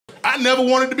I never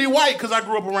wanted to be white because I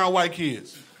grew up around white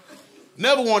kids.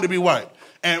 Never wanted to be white.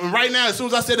 And right now, as soon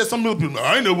as I said that, some people like,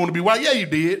 I ain't never want to be white. Yeah, you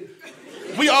did.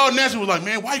 We all naturally was like,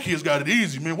 man, white kids got it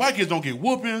easy, man. White kids don't get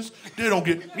whoopings. They don't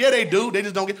get, yeah, they do. They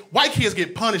just don't get, white kids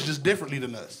get punished just differently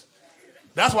than us.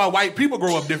 That's why white people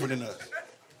grow up different than us.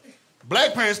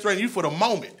 Black parents threaten you for the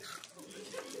moment.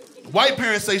 White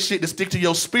parents say shit to stick to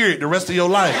your spirit the rest of your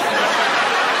life.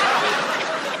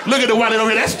 Look at the white over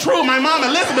here. That's true. My mom,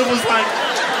 Elizabeth, was like,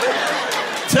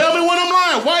 tell me when I'm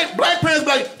lying. Black parents be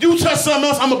like, you touch something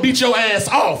else, I'm gonna beat your ass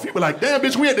off. You be like, damn,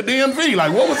 bitch, we at the DMV.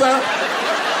 Like, what was that?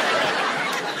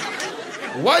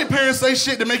 White parents say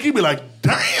shit to make you be like,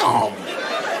 damn.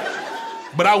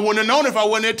 But I wouldn't have known if I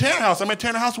wasn't at Tanner's house. I'm at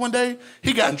Tanner's house one day.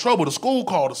 He got in trouble. The school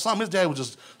called or something. His dad was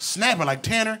just snapping like,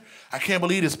 Tanner, I can't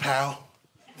believe this, pal.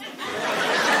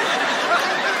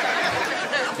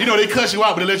 You know, they cuss you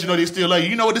out, but they let you know they still love you.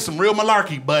 You know what? This is some real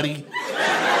malarkey, buddy.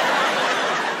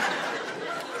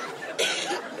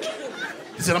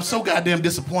 He said, I'm so goddamn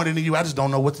disappointed in you, I just don't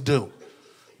know what to do.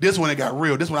 This one, it got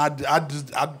real. This one, I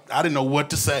didn't know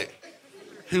what to say.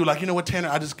 He was like, you know what, Tanner,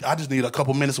 I just need a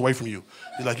couple minutes away from you.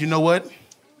 He's like, you know what?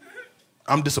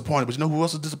 I'm disappointed, but you know who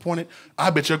else is disappointed? I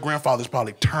bet your grandfather's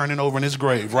probably turning over in his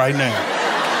grave right now.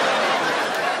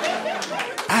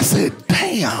 I said,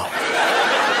 damn.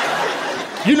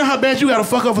 You know how bad you gotta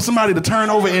fuck up for somebody to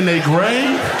turn over in their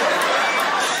grave?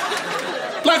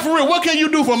 Like, for real, what can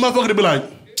you do for a motherfucker to be like,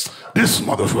 this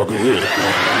motherfucker here.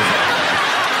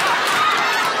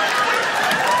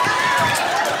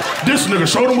 This nigga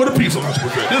showed him where the pizza lunch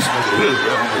was at. This nigga here.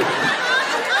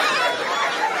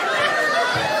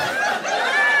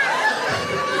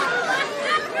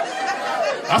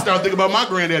 I started thinking about my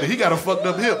granddaddy. He got a fucked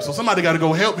up hip, so somebody got to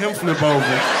go help him flip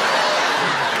over.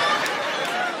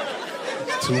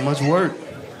 Too much work.